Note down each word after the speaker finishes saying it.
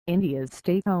India's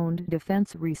state-owned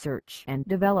Defence Research and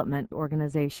Development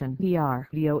Organisation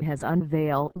DRDO has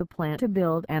unveiled the plan to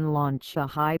build and launch a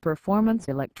high-performance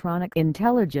electronic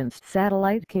intelligence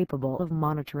satellite capable of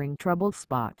monitoring trouble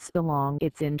spots along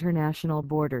its international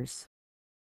borders.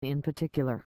 In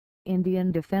particular,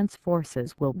 Indian Defence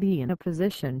Forces will be in a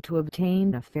position to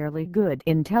obtain a fairly good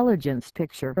intelligence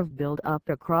picture of build-up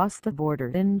across the border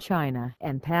in China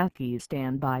and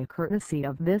Pakistan by courtesy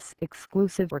of this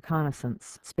exclusive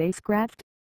reconnaissance spacecraft.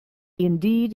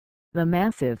 Indeed, the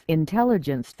massive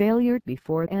intelligence failure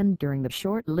before and during the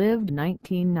short-lived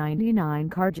 1999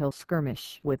 Kargil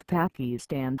skirmish with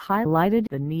Pakistan highlighted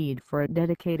the need for a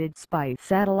dedicated spy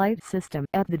satellite system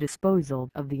at the disposal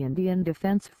of the Indian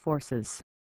Defence Forces.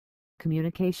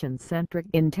 Communication-Centric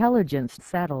Intelligence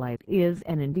Satellite is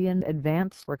an Indian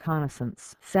advanced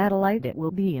reconnaissance satellite. It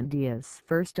will be India's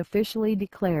first officially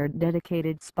declared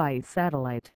dedicated spy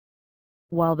satellite.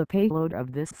 While the payload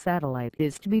of this satellite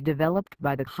is to be developed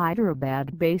by the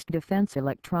Hyderabad-based Defence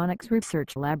Electronics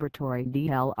Research Laboratory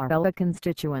DLRL, a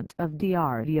constituent of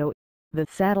DRDO, the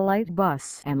satellite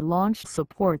bus and launch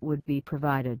support would be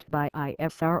provided by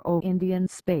ISRO, Indian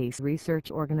Space Research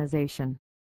Organisation.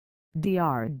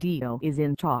 DRDO is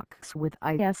in talks with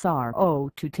ISRO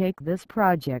to take this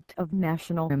project of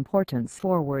national importance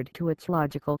forward to its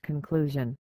logical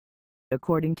conclusion.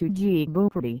 According to G.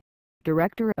 Bhupati,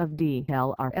 director of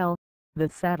DLRL, the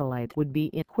satellite would be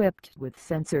equipped with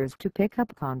sensors to pick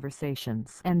up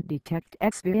conversations and detect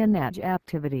espionage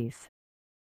activities.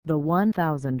 The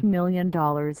 $1,000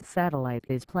 million satellite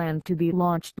is planned to be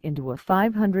launched into a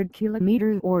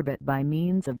 500-kilometer orbit by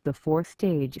means of the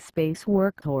four-stage Space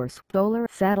Workhorse Solar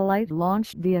Satellite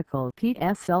Launch Vehicle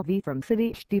 (PSLV) from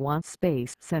Satish Dhawan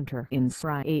Space Center in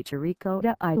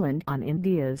Sriharikota Island on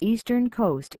India's eastern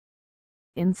coast.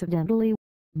 Incidentally,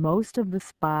 most of the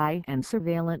spy and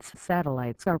surveillance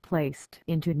satellites are placed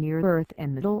into near-Earth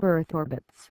and middle-Earth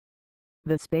orbits.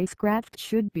 The spacecraft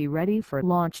should be ready for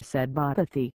launch, said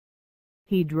Bhupati.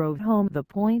 He drove home the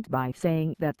point by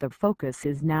saying that the focus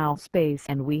is now space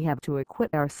and we have to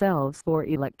equip ourselves for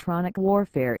electronic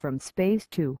warfare from space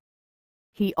too.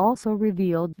 He also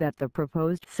revealed that the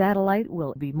proposed satellite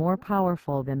will be more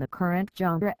powerful than the current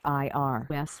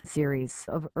Chandra-IRS series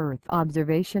of Earth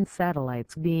observation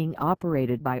satellites being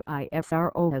operated by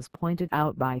ISRO, as pointed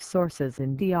out by sources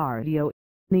in DRDO.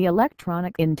 The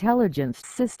electronic intelligence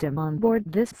system on board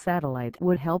this satellite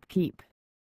would help keep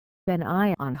an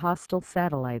eye on hostile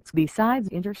satellites besides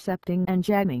intercepting and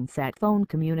jamming sat phone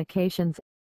communications.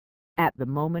 At the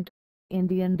moment,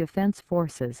 Indian Defence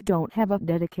Forces don't have a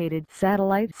dedicated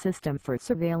satellite system for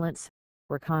surveillance,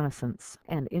 reconnaissance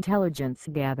and intelligence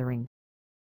gathering.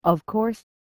 Of course,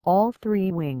 all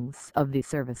three wings of the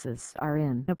services are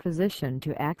in a position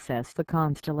to access the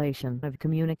constellation of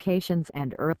communications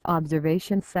and Earth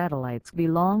observation satellites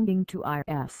belonging to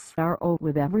ISRO.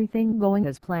 With everything going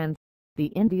as planned, the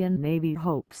Indian Navy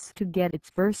hopes to get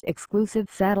its first exclusive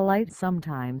satellite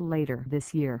sometime later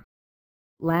this year.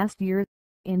 Last year,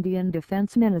 Indian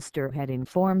Defence Minister had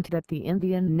informed that the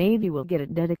Indian Navy will get a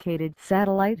dedicated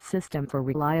satellite system for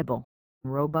reliable,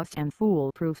 robust and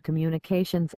foolproof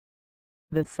communications.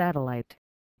 The satellite,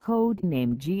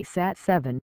 code-named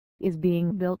GSAT-7, is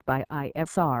being built by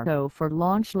ISRO for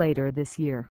launch later this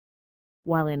year.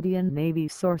 While Indian Navy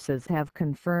sources have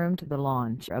confirmed the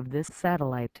launch of this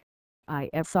satellite,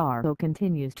 ISRO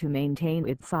continues to maintain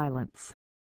its silence.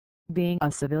 Being a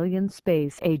civilian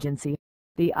space agency,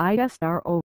 the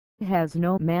ISRO has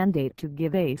no mandate to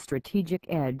give a strategic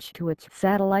edge to its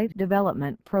satellite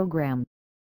development program.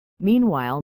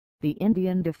 Meanwhile, the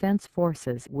Indian Defence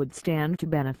Forces would stand to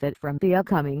benefit from the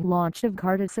upcoming launch of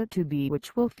Cartosat-2B,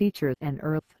 which will feature an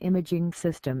Earth imaging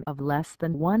system of less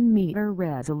than 1 meter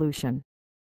resolution.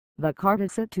 The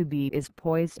Cartosat-2B is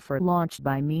poised for launch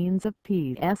by means of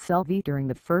PSLV during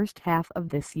the first half of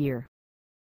this year.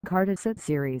 Cartosat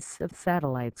series of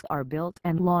satellites are built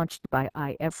and launched by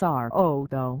ISRO,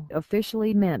 though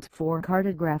officially meant for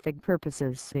cartographic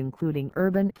purposes including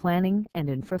urban planning and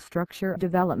infrastructure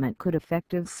development, could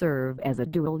effectively serve as a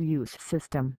dual-use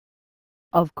system.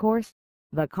 Of course,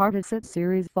 the Cartosat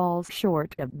series falls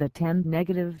short of the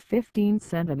 10-15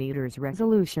 cm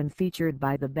resolution featured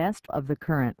by the best of the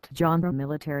current genre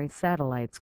military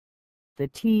satellites. The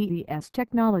TES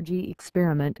technology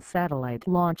experiment satellite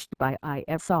launched by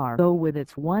ISRO with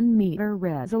its 1 meter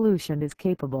resolution is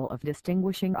capable of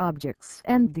distinguishing objects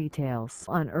and details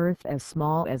on Earth as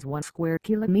small as 1 square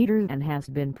kilometer and has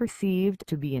been perceived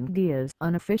to be India's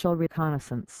unofficial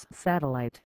reconnaissance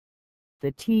satellite.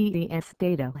 The TDS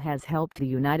data has helped the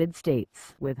United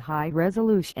States with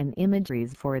high-resolution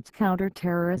imageries for its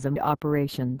counter-terrorism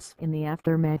operations in the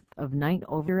aftermath of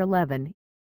 9/11.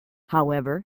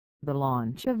 However, the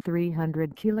launch of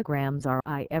 300 kilograms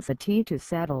RISAT-2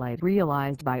 satellite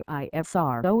realized by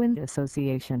ISRO in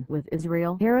association with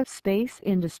Israel Aerospace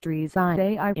Industries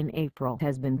 (IAI) in April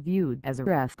has been viewed as a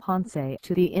response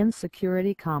to the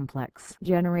insecurity complex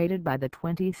generated by the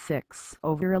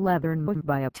 26/11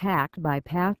 Mumbai attack by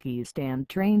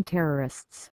Pakistan-trained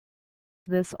terrorists.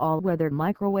 This all-weather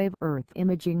microwave Earth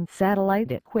imaging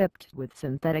satellite equipped with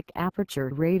synthetic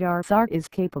aperture radar SAR is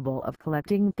capable of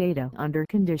collecting data under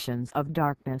conditions of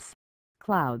darkness,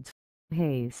 clouds,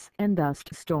 haze and dust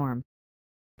storm.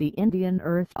 The Indian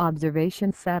Earth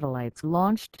observation satellites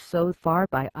launched so far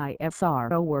by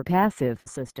ISRO were passive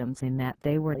systems in that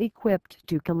they were equipped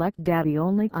to collect data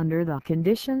only under the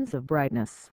conditions of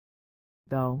brightness.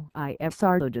 Though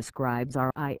ISRO describes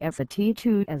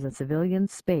RISAT-2 as a civilian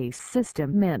space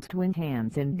system meant to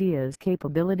enhance India's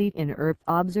capability in Earth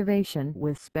observation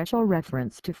with special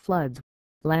reference to floods,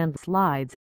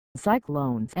 landslides,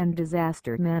 cyclones and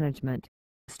disaster management,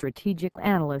 strategic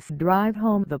analysts drive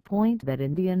home the point that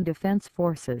Indian Defence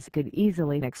Forces could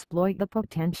easily exploit the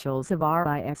potentials of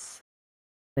RISAT-2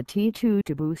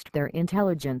 to boost their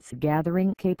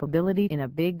intelligence-gathering capability in a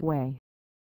big way.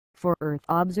 For Earth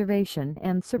observation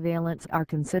and surveillance are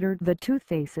considered the two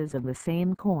faces of the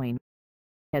same coin.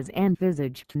 As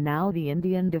envisaged now, the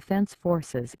Indian Defence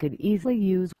Forces could easily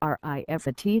use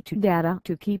RISAT-2 data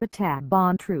to keep a tab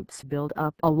on troops built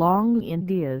up along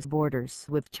India's borders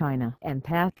with China and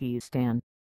Pakistan.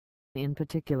 In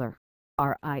particular,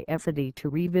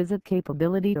 RISAT-2 revisit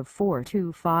capability of 4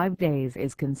 to 5 days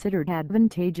is considered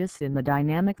advantageous in the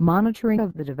dynamic monitoring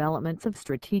of the developments of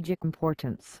strategic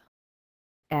importance.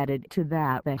 Added to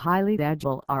that, the highly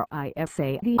agile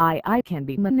RISAT-2 can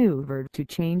be maneuvered to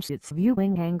change its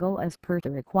viewing angle as per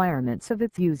the requirements of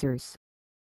its users.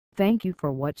 Thank you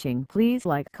for watching. Please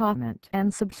like, comment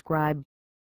and subscribe.